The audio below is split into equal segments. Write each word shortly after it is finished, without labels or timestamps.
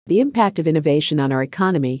The impact of innovation on our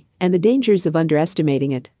economy and the dangers of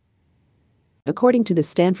underestimating it. According to the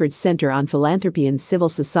Stanford Center on Philanthropy and Civil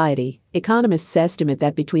Society, economists estimate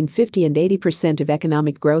that between 50 and 80% of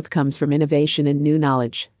economic growth comes from innovation and new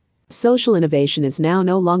knowledge. Social innovation is now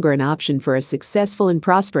no longer an option for a successful and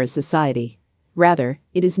prosperous society. Rather,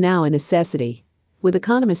 it is now a necessity. With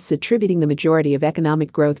economists attributing the majority of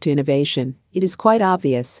economic growth to innovation, it is quite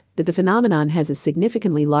obvious that the phenomenon has a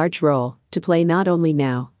significantly large role to play not only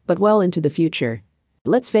now, but well into the future.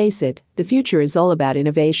 Let's face it, the future is all about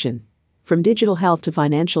innovation. From digital health to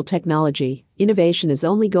financial technology, innovation is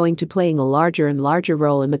only going to playing a larger and larger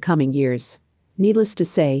role in the coming years. Needless to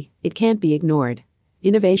say, it can't be ignored.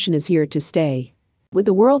 Innovation is here to stay. With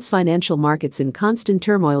the world's financial markets in constant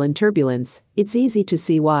turmoil and turbulence, it's easy to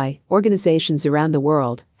see why organizations around the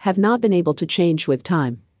world have not been able to change with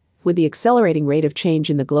time. With the accelerating rate of change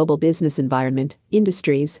in the global business environment,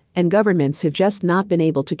 industries and governments have just not been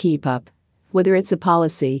able to keep up. Whether it's a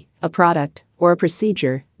policy, a product, or a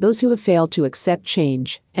procedure, those who have failed to accept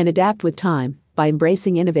change and adapt with time by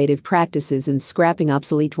embracing innovative practices and scrapping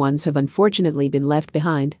obsolete ones have unfortunately been left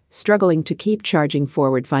behind, struggling to keep charging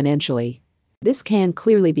forward financially. This can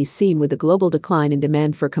clearly be seen with the global decline in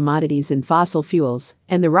demand for commodities and fossil fuels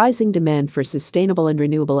and the rising demand for sustainable and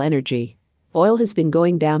renewable energy. Oil has been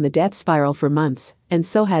going down the death spiral for months, and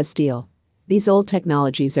so has steel. These old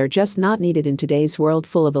technologies are just not needed in today's world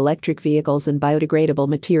full of electric vehicles and biodegradable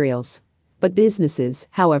materials. But businesses,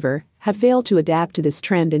 however, have failed to adapt to this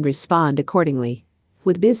trend and respond accordingly.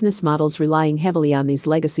 With business models relying heavily on these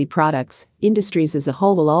legacy products, industries as a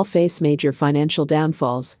whole will all face major financial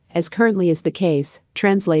downfalls, as currently is the case,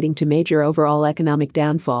 translating to major overall economic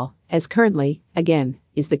downfall, as currently, again,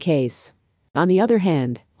 is the case. On the other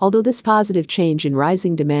hand, although this positive change in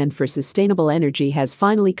rising demand for sustainable energy has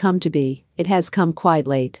finally come to be, it has come quite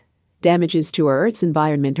late. Damages to our Earth's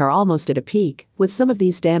environment are almost at a peak, with some of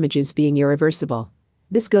these damages being irreversible.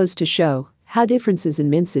 This goes to show how differences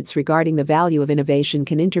in mindsets regarding the value of innovation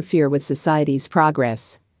can interfere with society's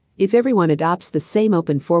progress. If everyone adopts the same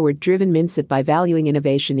open forward-driven mindset by valuing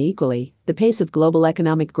innovation equally, the pace of global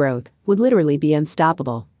economic growth would literally be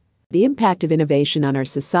unstoppable. The impact of innovation on our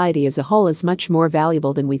society as a whole is much more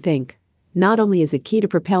valuable than we think. Not only is it key to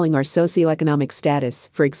propelling our socioeconomic status,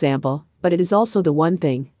 for example, but it is also the one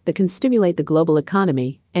thing that can stimulate the global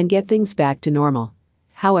economy and get things back to normal.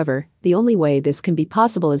 However, the only way this can be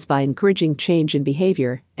possible is by encouraging change in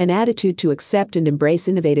behavior, an attitude to accept and embrace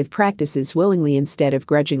innovative practices willingly instead of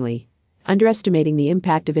grudgingly. Underestimating the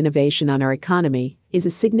impact of innovation on our economy is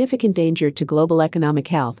a significant danger to global economic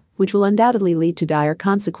health, which will undoubtedly lead to dire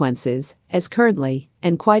consequences, as currently,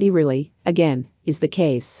 and quite eerily, again, is the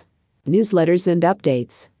case. Newsletters and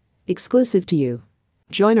updates. Exclusive to you.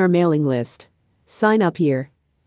 Join our mailing list. Sign up here